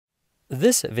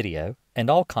This video and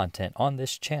all content on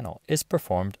this channel is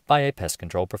performed by a pest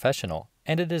control professional,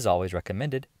 and it is always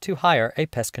recommended to hire a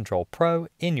pest control pro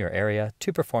in your area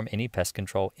to perform any pest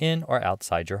control in or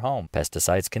outside your home.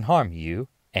 Pesticides can harm you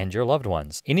and your loved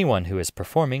ones. Anyone who is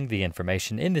performing the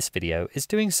information in this video is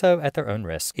doing so at their own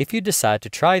risk. If you decide to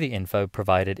try the info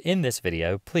provided in this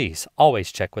video, please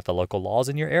always check with the local laws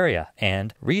in your area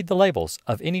and read the labels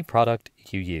of any product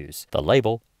you use. The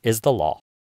label is the law.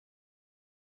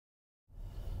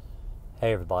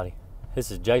 Hey everybody,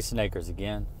 this is Jason Akers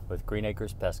again with Green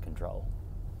Acres Pest Control,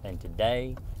 and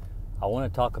today I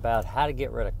want to talk about how to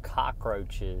get rid of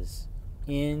cockroaches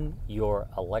in your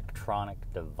electronic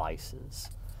devices.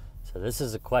 So this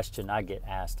is a question I get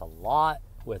asked a lot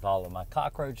with all of my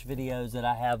cockroach videos that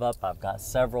I have up. I've got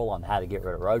several on how to get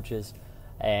rid of roaches,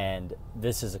 and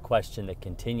this is a question that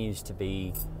continues to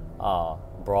be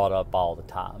brought up all the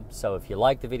time. So if you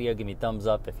like the video, give me a thumbs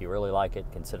up. If you really like it,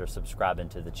 consider subscribing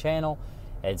to the channel.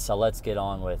 And so let's get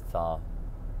on with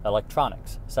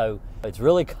electronics. So it's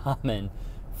really common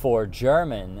for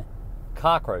German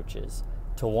cockroaches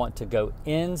to want to go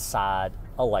inside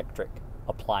electric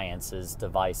appliances,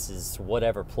 devices,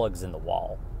 whatever plugs in the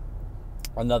wall.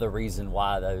 Another reason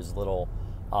why those little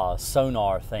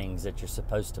sonar things that you're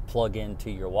supposed to plug into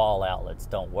your wall outlets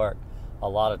don't work. A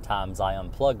lot of times I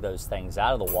unplug those things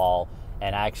out of the wall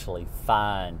and actually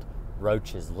find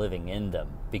roaches living in them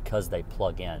because they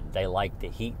plug in. They like the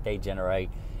heat they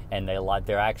generate, and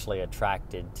they're actually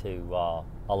attracted to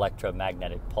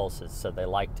electromagnetic pulses. So they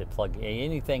like to plug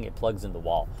anything it plugs in the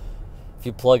wall. If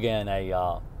you plug in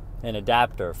an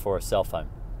adapter for a cell phone,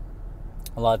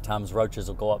 a lot of times roaches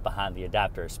will go up behind the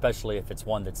adapter, especially if it's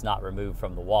one that's not removed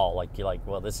from the wall. Like you're like,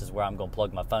 well, this is where I'm going to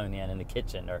plug my phone in the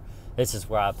kitchen, or this is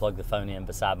where I plug the phone in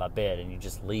beside my bed, and you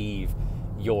just leave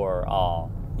your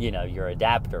your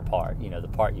adapter part, the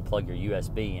part you plug your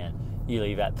USB in, you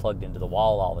leave that plugged into the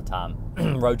wall all the time.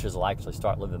 Roaches will actually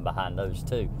start living behind those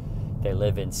too. They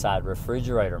live inside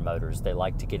refrigerator motors. They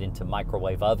like to get into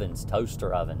microwave ovens,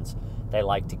 toaster ovens. They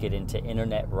like to get into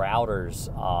internet routers.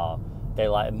 They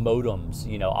like modems,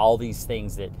 all these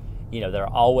things that, they're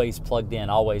always plugged in,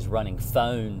 always running,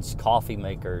 phones, coffee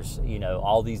makers,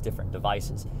 all these different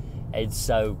devices. And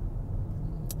so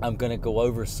I'm going to go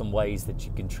over some ways that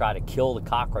you can try to kill the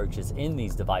cockroaches in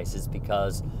these devices,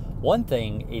 because one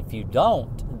thing, if you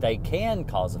don't, they can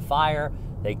cause a fire.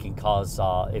 They can cause,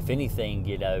 if anything,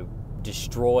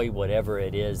 destroy whatever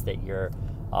it is that you're,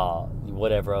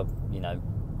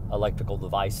 electrical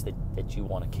device that you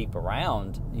want to keep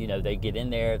around. They get in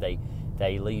there, they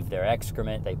leave their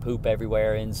excrement, they poop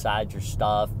everywhere inside your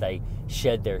stuff, they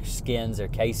shed their skins, their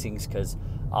casings, because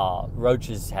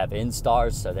roaches have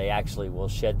instars, so they actually will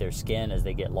shed their skin as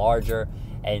they get larger.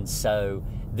 And so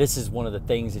this is one of the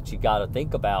things that you got to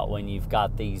think about when you've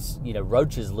got these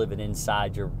roaches living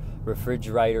inside your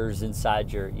refrigerators,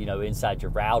 inside your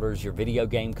routers, your video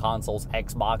game consoles,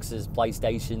 Xboxes,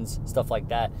 PlayStations, stuff like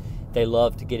that. They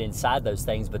love to get inside those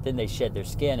things, but then they shed their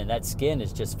skin, and that skin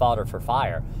is just fodder for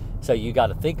fire. So you got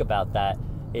to think about that,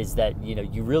 is that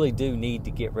you really do need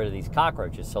to get rid of these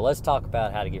cockroaches. So let's talk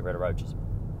about how to get rid of roaches.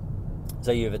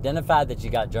 So you've identified that you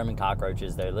got German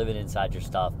cockroaches. They're living inside your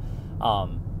stuff.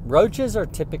 Roaches are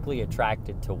typically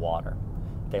attracted to water.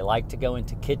 They like to go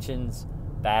into kitchens,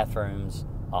 bathrooms,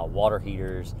 water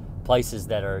heaters, places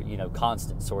that are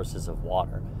constant sources of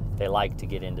water. They like to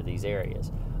get into these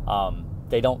areas.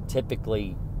 They don't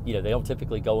typically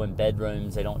go in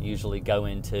bedrooms. They don't usually go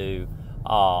into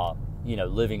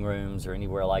living rooms or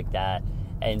anywhere like that.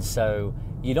 And so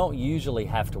you don't usually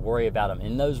have to worry about them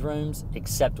in those rooms,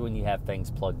 except when you have things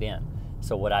plugged in.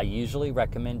 So what I usually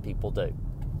recommend people do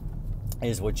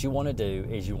is, what you want to do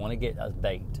is you want to get a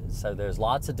bait. So there's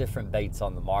lots of different baits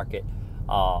on the market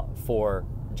for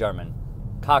German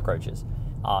cockroaches.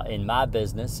 In my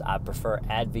business, I prefer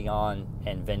Advion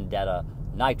and Vendetta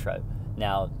Nitro.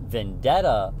 Now,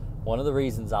 Vendetta, one of the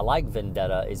reasons I like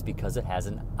Vendetta is because it has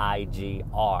an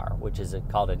IGR, which is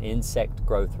called an insect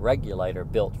growth regulator,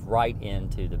 built right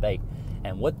into the bait.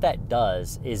 And what that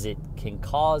does is it can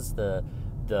cause the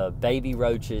baby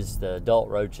roaches, the adult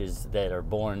roaches that are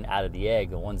born out of the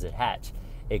egg, the ones that hatch,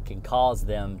 it can cause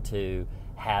them to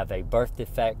have a birth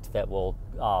defect that will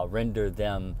render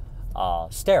them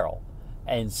sterile.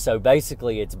 And so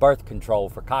basically it's birth control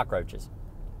for cockroaches.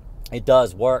 It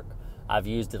does work. I've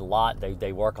used it a lot.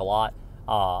 They work a lot.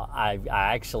 I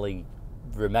actually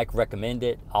recommend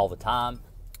it all the time.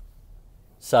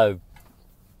 So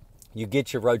you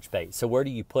get your roach bait. So where do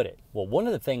you put it? Well, one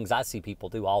of the things I see people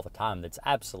do all the time that's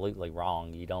absolutely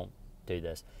wrong, you don't do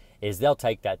this, is they'll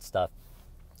take that stuff,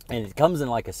 and it comes in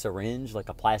like a syringe, like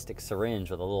a plastic syringe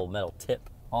with a little metal tip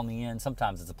on the end.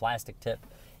 Sometimes it's a plastic tip.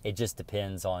 It just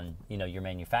depends on, you know, your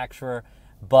manufacturer.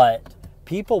 But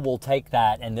people will take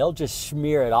that and they'll just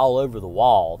smear it all over the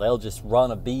wall. They'll just run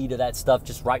a bead of that stuff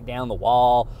just right down the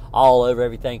wall, all over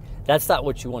everything. That's not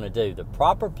what you want to do. The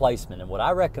proper placement, and what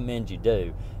I recommend you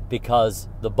do, because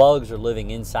the bugs are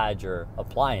living inside your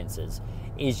appliances,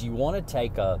 is you want to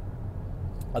take about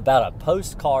a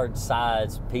postcard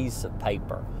size piece of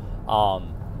paper.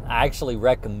 I actually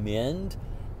recommend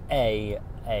a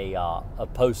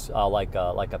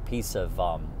piece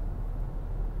of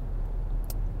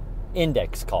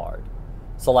index card.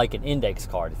 So like an index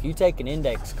card. If you take an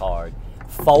index card,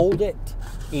 fold it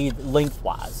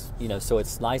lengthwise, you know, so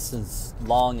it's nice and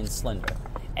long and slender,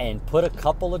 and put a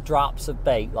couple of drops of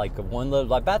bait, like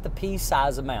about the pea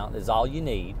size amount is all you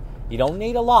need. You don't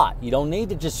need a lot. You don't need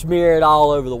to just smear it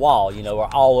all over the wall, you know,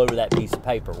 or all over that piece of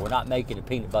paper. We're not making a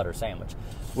peanut butter sandwich.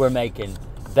 We're making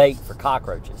bait for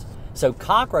cockroaches. So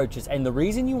cockroaches, and the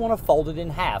reason you want to fold it in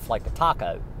half like a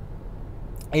taco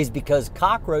is because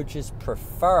cockroaches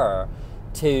prefer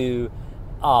to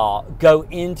go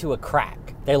into a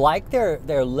crack. They like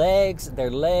their legs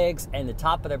and the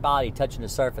top of their body touching the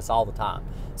surface all the time.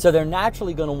 So they're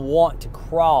naturally going to want to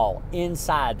crawl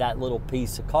inside that little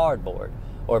piece of cardboard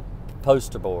or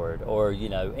poster board or, you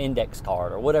know, index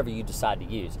card or whatever you decide to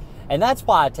use. And that's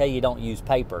why I tell you don't use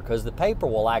paper, because the paper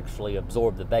will actually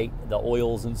absorb the bait, the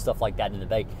oils and stuff like that in the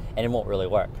bait, and it won't really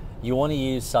work. You want to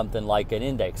use something like an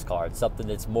index card, something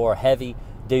that's more heavy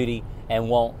duty and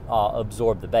won't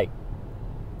absorb the bait.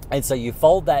 And so you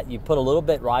fold that, you put a little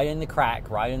bit right in the crack,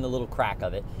 right in the little crack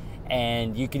of it,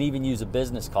 and you can even use a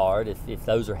business card if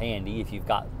those are handy, if you've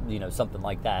got, you know, something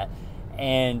like that.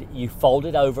 And you fold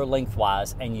it over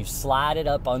lengthwise and you slide it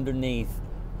up underneath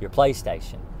your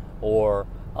PlayStation or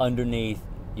underneath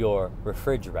your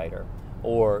refrigerator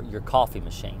or your coffee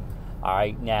machine. All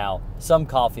right, now some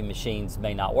coffee machines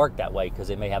may not work that way because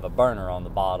they may have a burner on the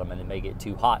bottom and it may get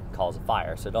too hot and cause a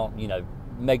fire. So don't, you know,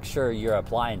 make sure your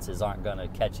appliances aren't going to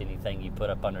catch anything you put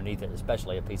up underneath it,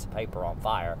 especially a piece of paper on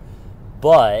fire.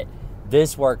 But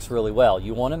this works really well.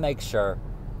 You want to make sure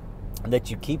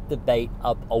that you keep the bait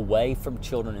up away from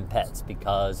children and pets,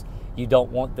 because you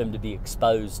don't want them to be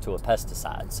exposed to a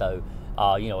pesticide. So,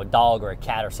 you know, a dog or a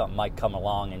cat or something might come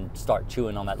along and start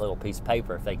chewing on that little piece of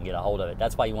paper if they can get a hold of it.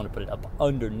 That's why you want to put it up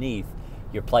underneath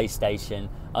your PlayStation,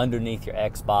 underneath your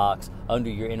Xbox, under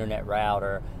your internet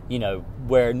router, you know,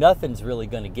 where nothing's really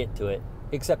going to get to it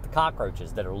except the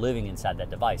cockroaches that are living inside that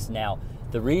device. Now,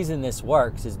 the reason this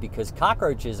works is because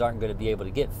cockroaches aren't going to be able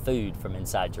to get food from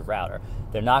inside your router.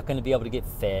 They're not going to be able to get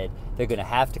fed. They're going to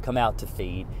have to come out to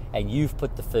feed, and you've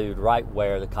put the food right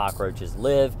where the cockroaches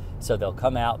live. So they'll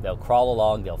come out, they'll crawl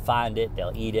along, they'll find it,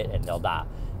 they'll eat it, and they'll die.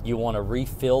 You want to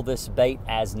refill this bait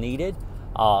as needed,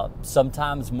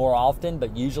 sometimes more often,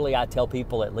 but usually I tell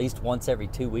people at least once every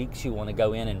 2 weeks you want to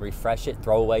go in and refresh it,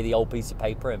 throw away the old piece of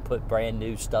paper and put brand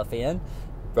new stuff in.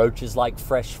 Roaches like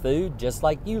fresh food just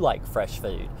like you like fresh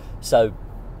food. So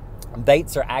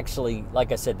baits are actually,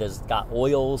 like I said, there's got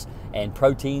oils and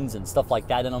proteins and stuff like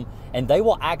that in them, and they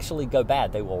will actually go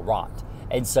bad. They will rot.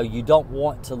 And so you don't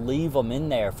want to leave them in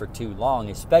there for too long,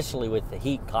 especially with the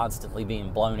heat constantly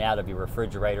being blown out of your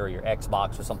refrigerator or your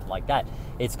Xbox or something like that.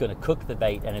 It's going to cook the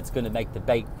bait, and it's going to make the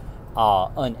bait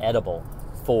unedible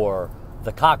for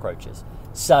the cockroaches.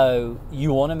 So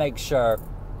you want to make sure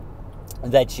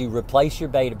that you replace your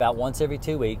bait about once every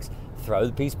 2 weeks, throw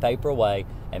the piece of paper away,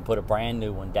 and put a brand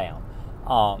new one down.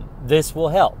 This will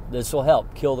help. This will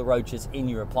help kill the roaches in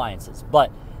your appliances.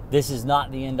 But this is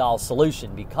not the end-all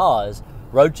solution, because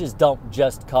roaches don't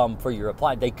just come for your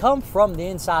appliance. They come from the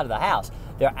inside of the house.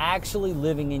 They're actually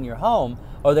living in your home,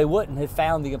 or they wouldn't have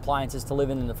found the appliances to live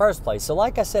in the first place. So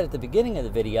like I said at the beginning of the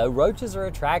video, roaches are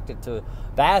attracted to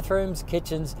bathrooms,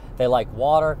 kitchens. They like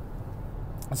water.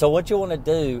 So what you want to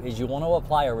do is you want to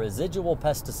apply a residual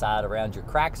pesticide around your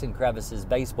cracks and crevices,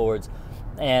 baseboards,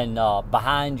 and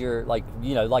behind your, like,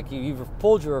 you know, like you've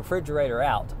pulled your refrigerator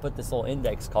out to put this little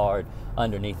index card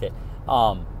underneath it.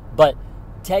 But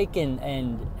take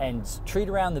and treat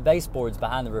around the baseboards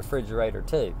behind the refrigerator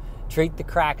too. Treat the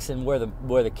cracks and where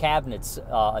the cabinets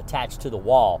attached to the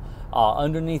wall,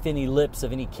 underneath any lips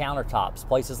of any countertops,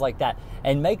 places like that.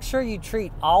 And make sure you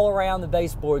treat all around the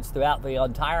baseboards throughout the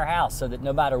entire house, so that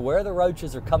no matter where the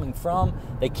roaches are coming from,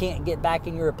 they can't get back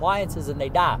in your appliances and they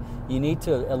die. You need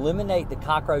to eliminate the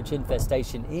cockroach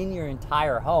infestation in your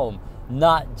entire home,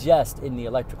 not just in the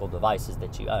electrical devices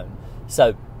that you own.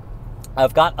 So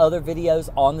I've got other videos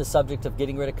on the subject of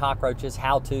getting rid of cockroaches,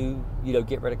 how to, you know,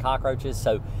 get rid of cockroaches.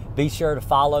 So be sure to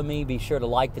follow me. Be sure to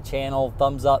like the channel,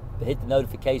 thumbs up, hit the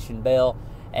notification bell,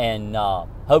 And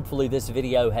hopefully this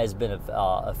video has been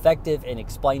effective in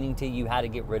explaining to you how to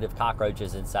get rid of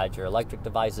cockroaches inside your electric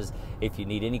devices. If you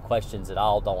need any questions at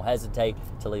all, don't hesitate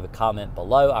to leave a comment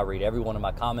below. I read every one of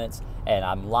my comments, and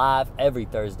I'm live every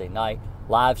Thursday night,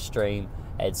 live stream,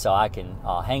 and so I can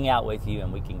hang out with you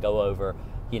and we can go over,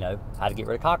 you know, how to get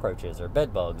rid of cockroaches or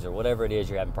bed bugs or whatever it is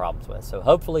you're having problems with. So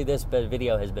hopefully this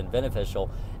video has been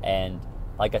beneficial, and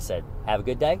like I said, have a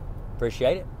good day.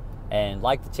 Appreciate it. And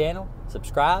like the channel,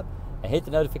 subscribe, and hit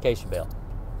the notification bell.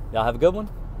 Y'all have a good one,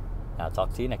 and I'll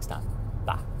talk to you next time.